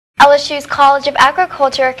LSU's College of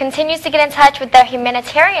Agriculture continues to get in touch with their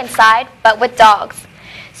humanitarian side, but with dogs.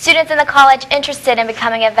 Students in the college interested in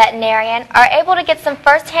becoming a veterinarian are able to get some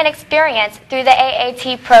first-hand experience through the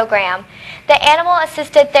AAT program. The Animal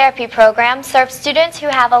Assisted Therapy program serves students who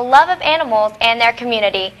have a love of animals and their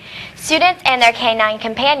community. Students and their canine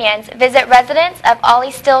companions visit residents of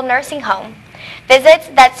Ollie Still Nursing Home. Visits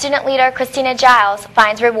that student leader Christina Giles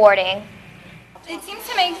finds rewarding. It seems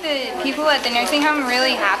to make the people at the nursing home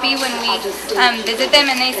really happy when we visit them,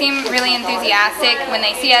 and they seem really enthusiastic when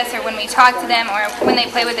they see us or when we talk to them or when they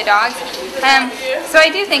play with the dogs. So I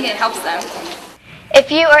do think it helps them.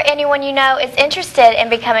 If you or anyone you know is interested in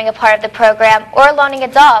becoming a part of the program or loaning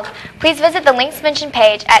a dog, please visit the links mentioned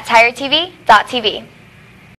page at TigerTV.tv.